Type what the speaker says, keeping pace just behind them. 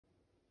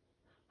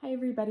Hi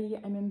everybody,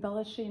 I'm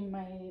embellishing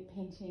my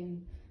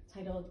painting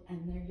titled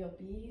And There You'll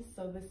Be.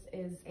 So this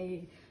is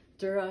a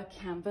Dura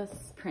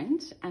canvas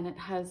print and it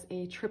has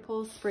a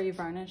triple spray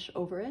varnish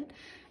over it,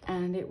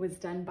 and it was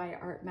done by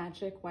Art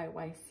Magic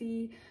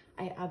YYC.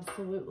 I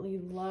absolutely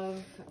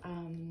love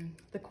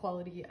the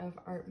quality of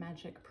Art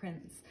Magic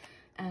prints.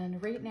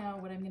 And right now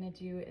what I'm going to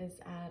do is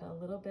add a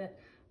little bit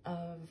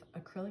of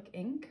acrylic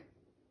ink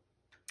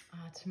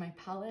to my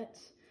palette,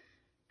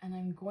 and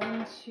I'm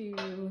going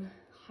to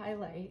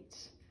highlight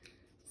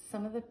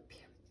some of the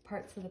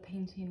parts of the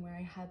painting where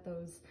I had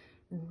those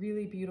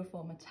really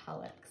beautiful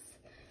metallics.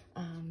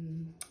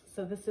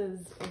 So this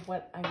is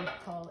what I would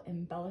call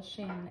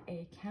embellishing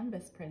a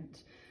canvas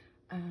print.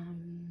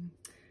 And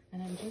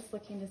I'm just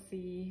looking to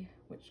see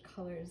which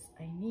colors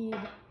I need.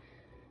 I'm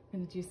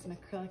going to do some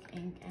acrylic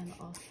ink and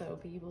also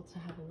be able to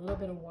have a little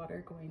bit of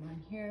water going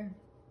on here.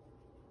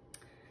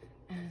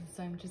 And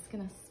so I'm just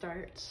going to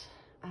start.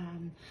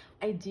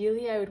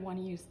 Ideally, I would want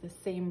to use the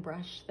same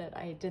brush that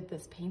I did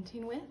this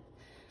painting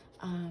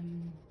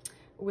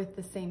with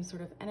the same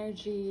sort of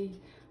energy.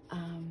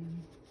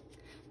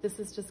 This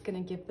is just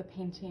going to give the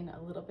painting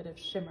a little bit of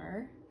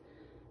shimmer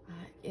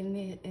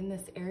in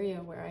this area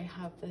where I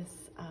have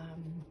this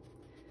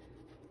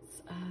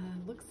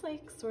looks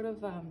like sort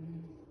of a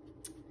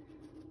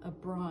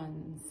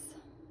bronze,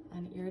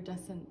 an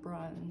iridescent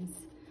bronze.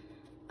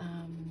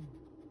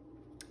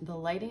 The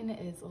lighting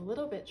is a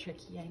little bit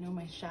tricky. I know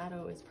my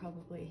shadow is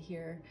probably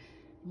here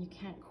and you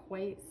can't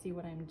quite see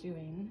what I'm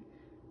doing.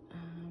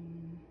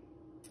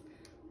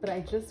 But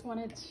I just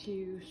wanted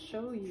to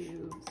show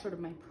you sort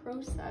of my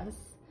process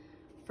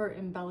for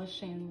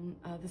embellishing.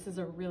 This is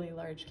a really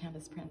large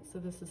canvas print. So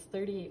this is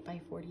 38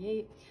 by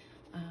 48.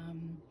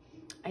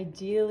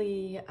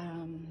 Ideally,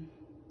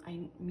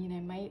 I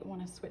might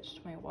want to switch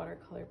to my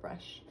watercolor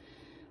brush.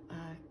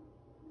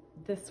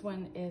 This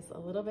one is a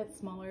little bit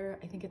smaller.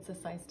 I think it's a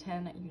size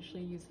 10. I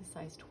usually use a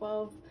size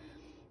 12.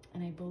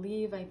 And I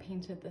believe I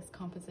painted this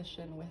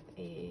composition with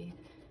a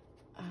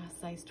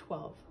size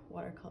 12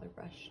 watercolor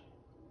brush.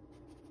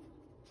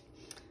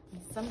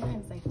 And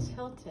sometimes I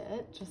tilt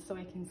it just so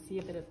I can see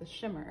a bit of the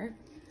shimmer.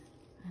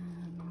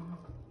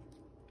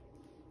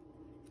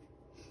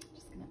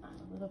 Just gonna add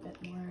a little bit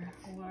more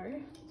water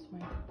to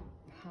my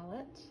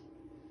palette.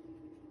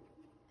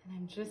 And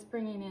I'm just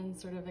bringing in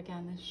sort of,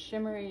 again, this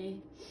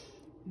shimmery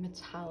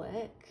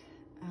metallic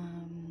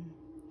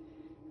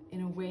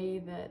in a way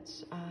that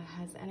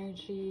has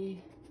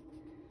energy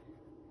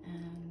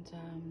and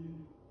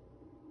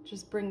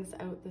just brings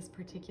out this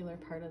particular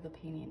part of the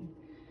painting,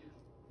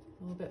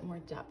 a little bit more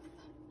depth.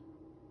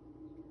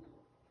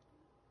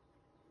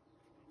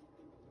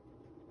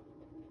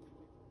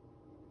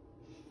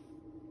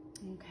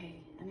 Okay,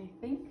 and I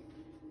think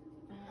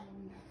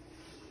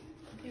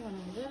I went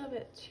a little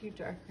bit too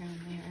dark around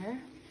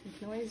there. You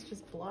can always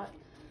just blot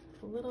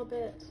a little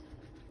bit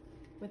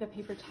with a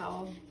paper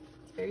towel.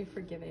 It's very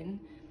forgiving,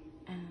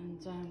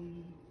 and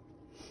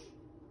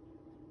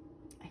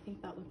I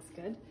think that looks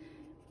good.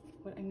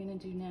 What I'm gonna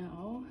do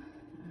now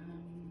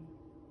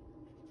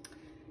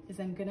is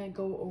I'm gonna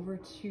go over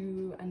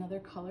to another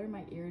color,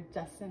 my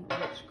iridescent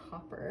rich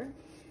copper,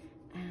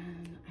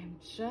 and I'm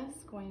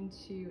just going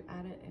to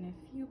add it in a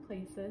few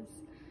places.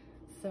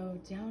 So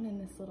down in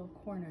this little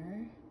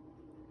corner,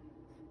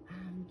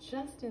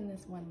 just in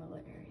this one little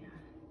area.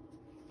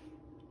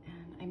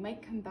 And I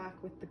might come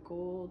back with the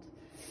gold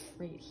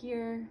right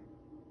here.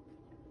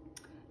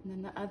 And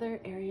then the other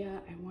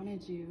area I want to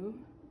do,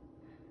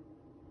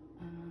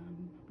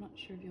 I'm not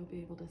sure if you'll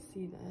be able to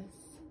see this,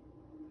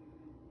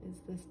 is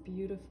this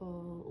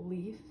beautiful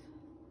leaf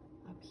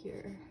up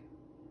here.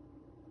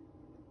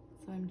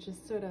 So I'm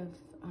just sort of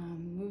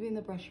moving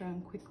the brush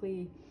around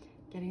quickly,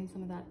 getting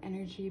some of that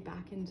energy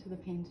back into the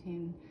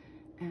painting.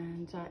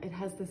 And it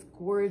has this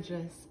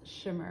gorgeous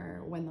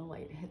shimmer when the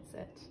light hits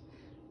it.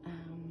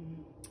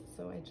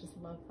 So I just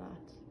love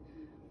that.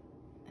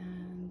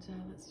 And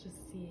let's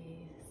just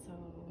see. So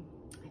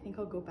I think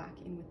I'll go back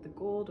in with the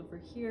gold over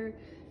here.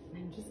 And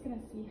I'm just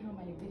gonna see how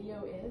my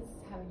video is,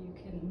 how you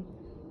can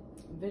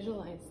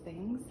visualize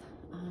things.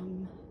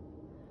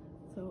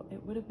 So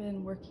it would have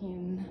been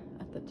working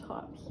at the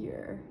top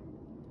here.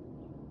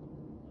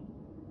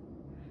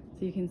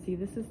 So you can see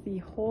this is the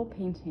whole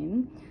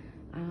painting.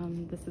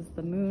 This is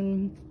the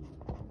moon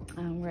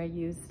where I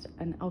used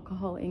an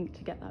alcohol ink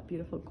to get that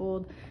beautiful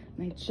gold.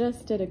 And I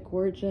just did a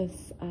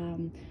gorgeous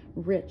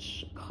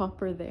rich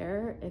copper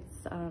there.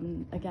 It's,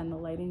 again, the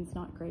lighting's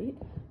not great,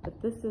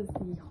 but this is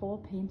the whole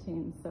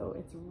painting, so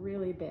it's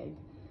really big.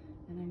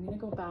 And I'm gonna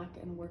go back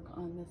and work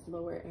on this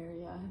lower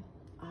area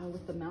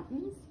with the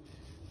mountains.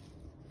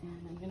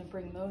 And I'm gonna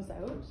bring those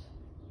out.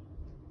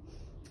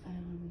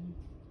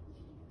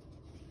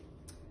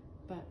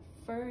 But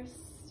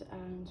first,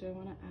 do I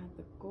want to add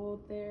the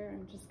gold there?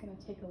 I'm just going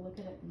to take a look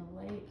at it in the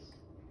light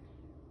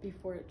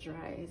before it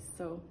dries.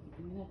 So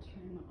I'm going to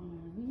turn on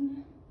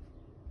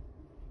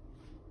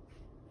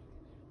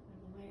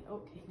the light.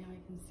 Okay, now I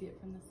can see it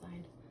from the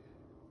side.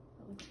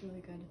 That looks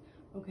really good.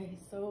 Okay,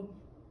 so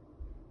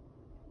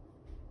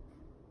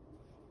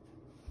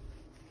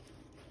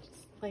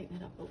lighten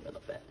it up a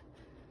little bit.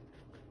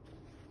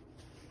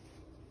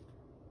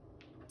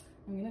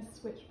 I'm gonna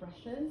switch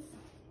brushes,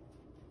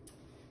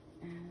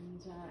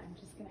 and I'm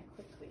just gonna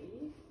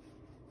quickly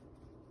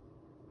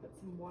put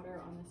some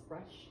water on this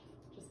brush,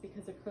 just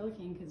because acrylic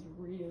ink is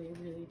really,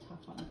 really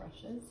tough on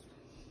brushes.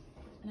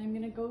 And I'm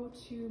gonna go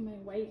to my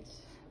white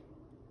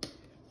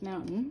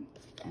mountain,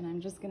 and I'm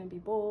just gonna be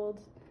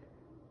bold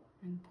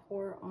and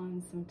pour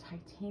on some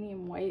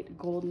titanium white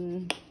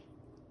golden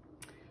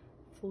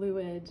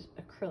fluid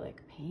acrylic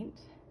paint.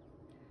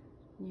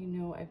 You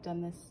know, I've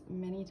done this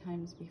many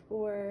times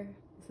before.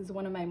 This is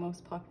one of my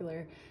most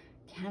popular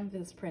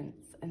canvas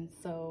prints, and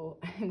so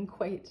I'm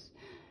quite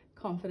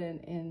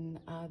confident in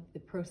the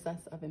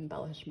process of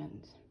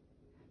embellishment.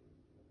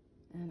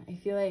 And I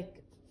feel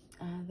like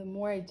the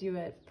more I do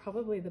it,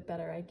 probably the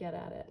better I get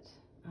at it,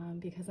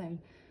 because I'm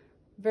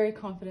very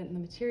confident in the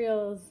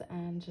materials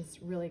and just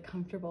really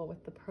comfortable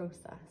with the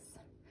process.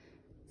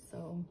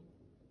 So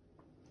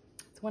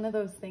it's one of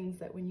those things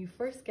that when you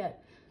first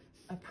get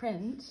a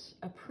print,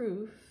 a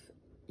proof,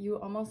 you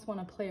almost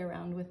want to play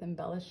around with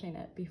embellishing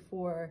it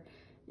before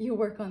you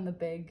work on the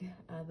big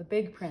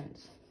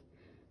print,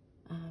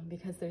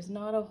 because there's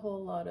not a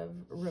whole lot of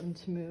room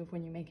to move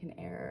when you make an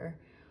error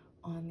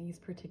on these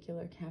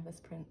particular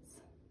canvas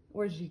prints,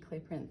 or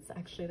giclée prints.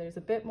 Actually, there's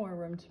a bit more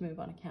room to move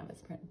on a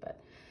canvas print,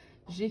 but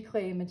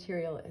giclée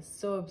material is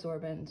so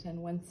absorbent, and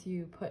once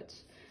you put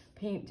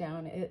paint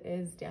down, it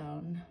is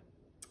down.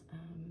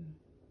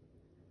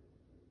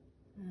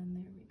 And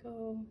there we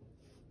go.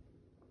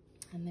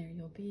 And there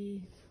you'll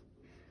be.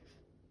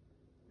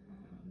 There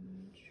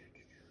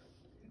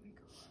we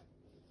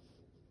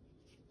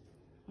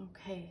go.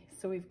 Okay,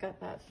 so we've got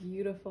that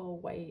beautiful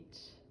white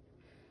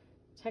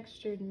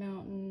textured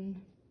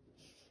mountain.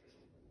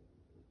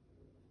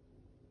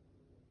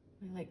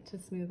 I like to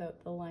smooth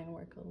out the line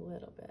work a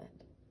little bit.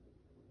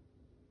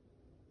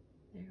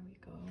 There we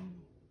go.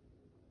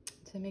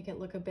 To make it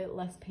look a bit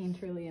less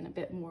painterly and a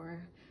bit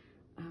more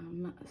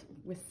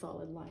with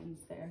solid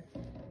lines there.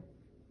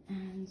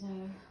 And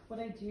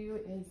what I do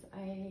is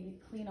I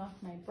clean off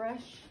my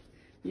brush,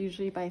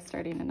 usually by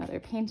starting another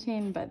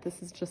painting, but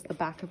this is just the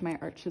back of my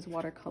Arches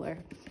watercolor.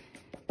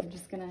 I'm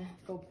just gonna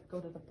go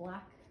to the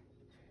black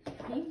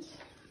paint.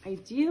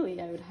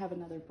 Ideally, I would have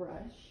another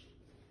brush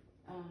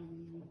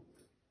and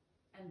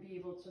be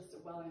able to, just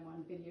while I'm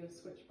on video,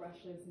 switch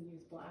brushes and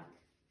use black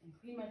and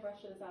clean my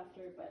brushes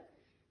after, but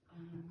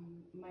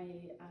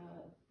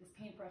this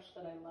paintbrush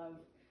that I love,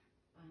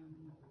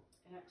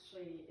 it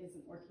actually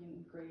isn't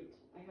working great.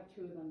 I have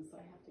two of them, so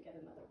I have to get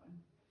another one.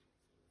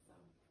 So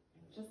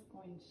I'm just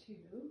going to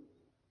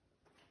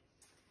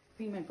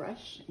clean my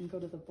brush and go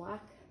to the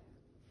black.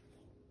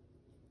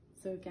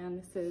 So again,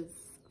 this is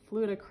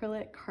fluid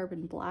acrylic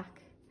carbon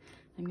black.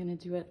 I'm going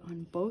to do it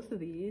on both of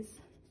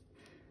these.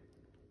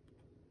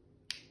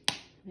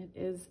 It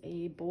is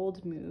a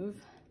bold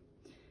move.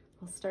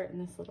 I'll start in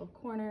this little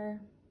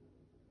corner.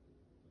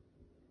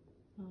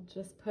 I'll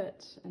just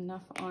put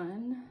enough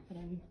on that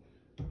I'm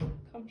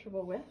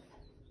comfortable with.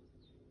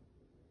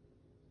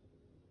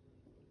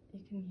 You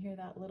can hear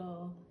that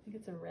little, I think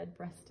it's a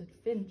red-breasted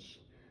finch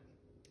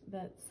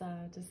that's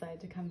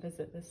decided to come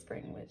visit this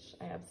spring, which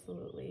I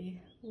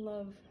absolutely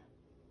love.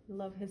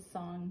 Love his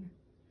song.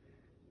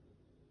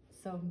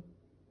 So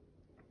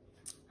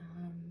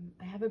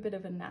I have a bit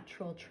of a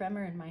natural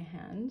tremor in my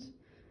hand,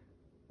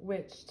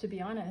 which, to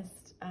be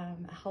honest,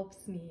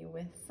 helps me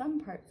with some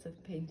parts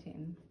of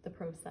painting the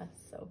process.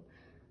 So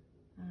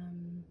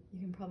you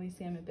can probably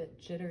see I'm a bit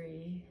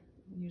jittery.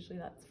 Usually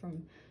that's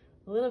from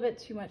a little bit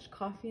too much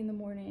coffee in the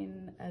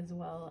morning, as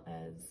well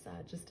as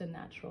just a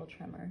natural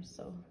tremor.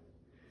 So,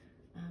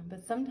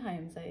 but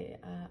sometimes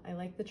I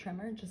like the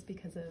tremor just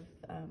because of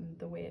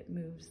the way it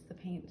moves the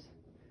paint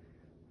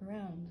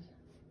around.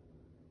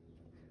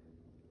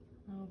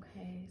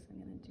 Okay, so I'm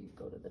gonna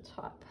go to the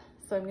top.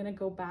 So I'm gonna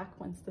go back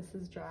once this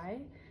is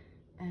dry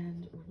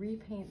and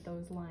repaint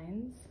those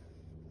lines.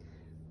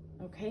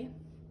 Okay,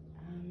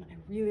 I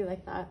really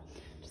like that.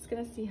 I'm just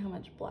gonna see how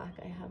much black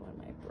I have on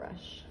my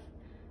brush,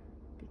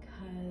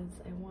 because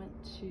I want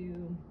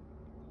to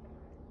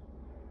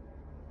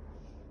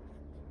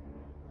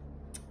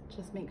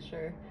just make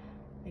sure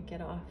I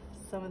get off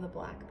some of the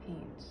black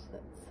paint.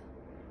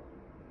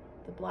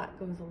 The black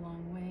goes a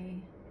long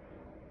way.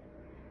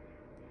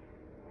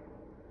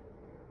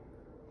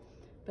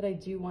 But I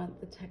do want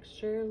the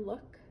texture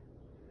look.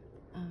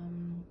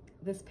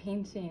 This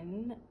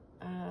painting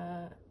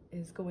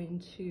is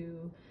going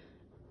to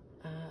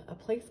a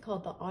place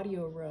called the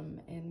Audio Room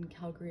in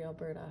Calgary,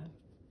 Alberta.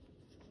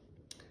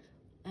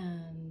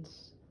 And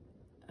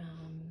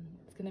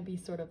it's gonna be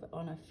sort of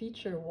on a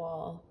feature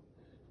wall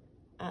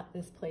at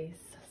this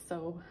place.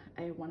 So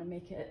I wanna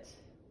make it,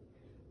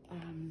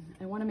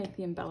 I wanna make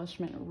the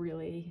embellishment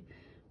really,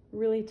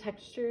 really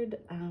textured,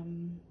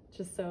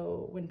 just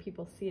so when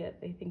people see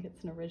it, they think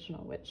it's an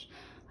original, which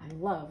I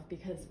love,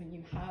 because when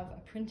you have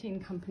a printing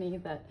company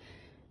that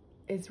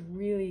is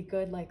really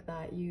good like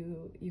that,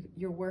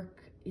 your work,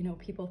 you know,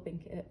 people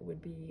think it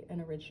would be an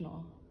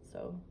original.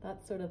 So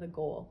that's sort of the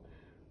goal.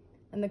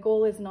 And the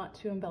goal is not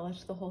to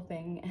embellish the whole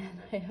thing,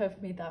 and I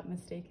have made that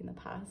mistake in the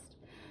past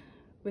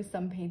with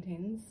some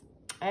paintings.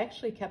 I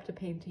actually kept a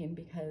painting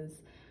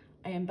because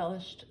I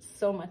embellished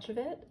so much of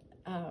it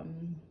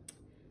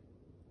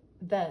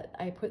that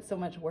I put so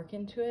much work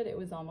into it. It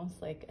was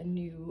almost like a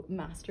new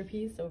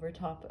masterpiece over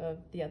top of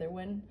the other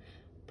one,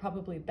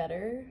 probably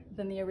better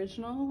than the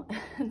original.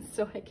 And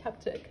so I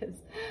kept it because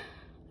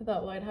I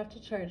thought, well, I'd have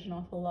to charge an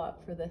awful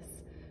lot for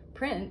this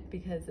print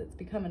because it's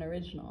become an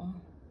original.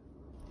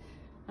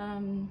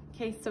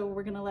 Okay, so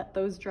we're gonna let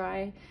those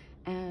dry,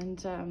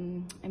 and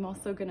I'm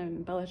also gonna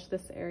embellish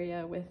this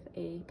area with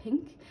a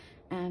pink,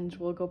 and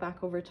we'll go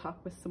back over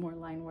top with some more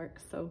line work.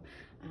 So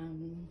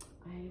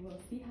I will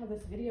see how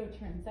this video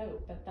turns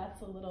out, but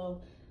that's a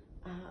little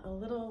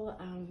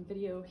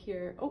video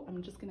here. Oh,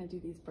 I'm just gonna do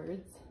these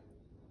birds.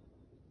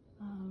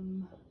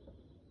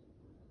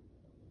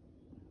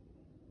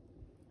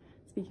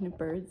 Speaking of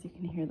birds, you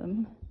can hear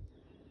them.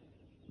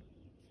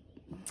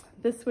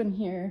 This one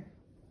here,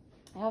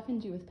 I often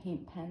do with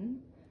paint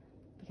pen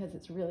because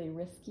it's really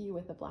risky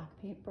with a black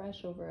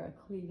paintbrush over a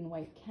clean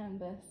white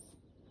canvas.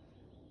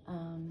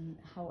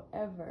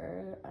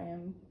 However, I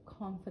am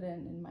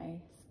confident in my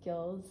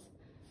skills,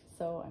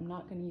 so I'm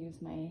not going to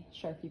use my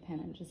Sharpie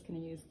pen. I'm just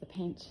going to use the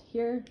paint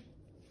here.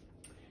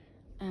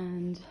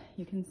 And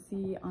you can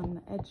see on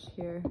the edge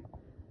here,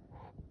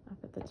 up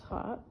at the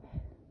top,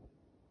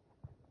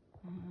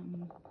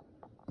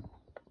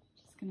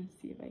 just going to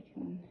see if I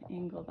can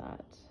angle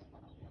that.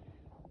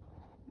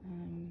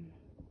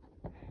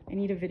 I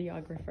need a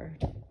videographer.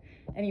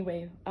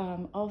 Anyway,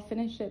 I'll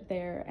finish it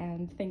there,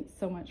 and thanks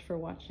so much for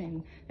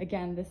watching.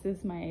 Again, this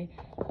is my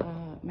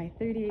my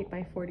 38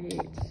 by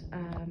 48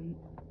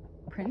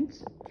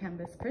 print,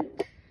 canvas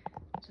print.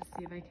 Just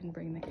see if I can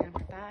bring the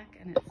camera back,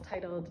 and it's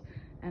titled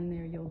 "And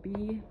There You'll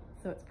Be."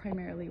 So it's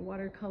primarily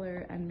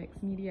watercolor and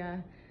mixed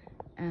media,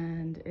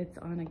 and it's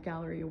on a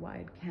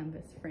gallery-wide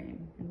canvas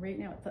frame. And right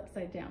now it's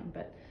upside down,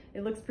 but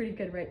it looks pretty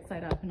good right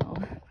side up, and I'll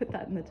put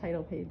that in the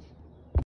title page.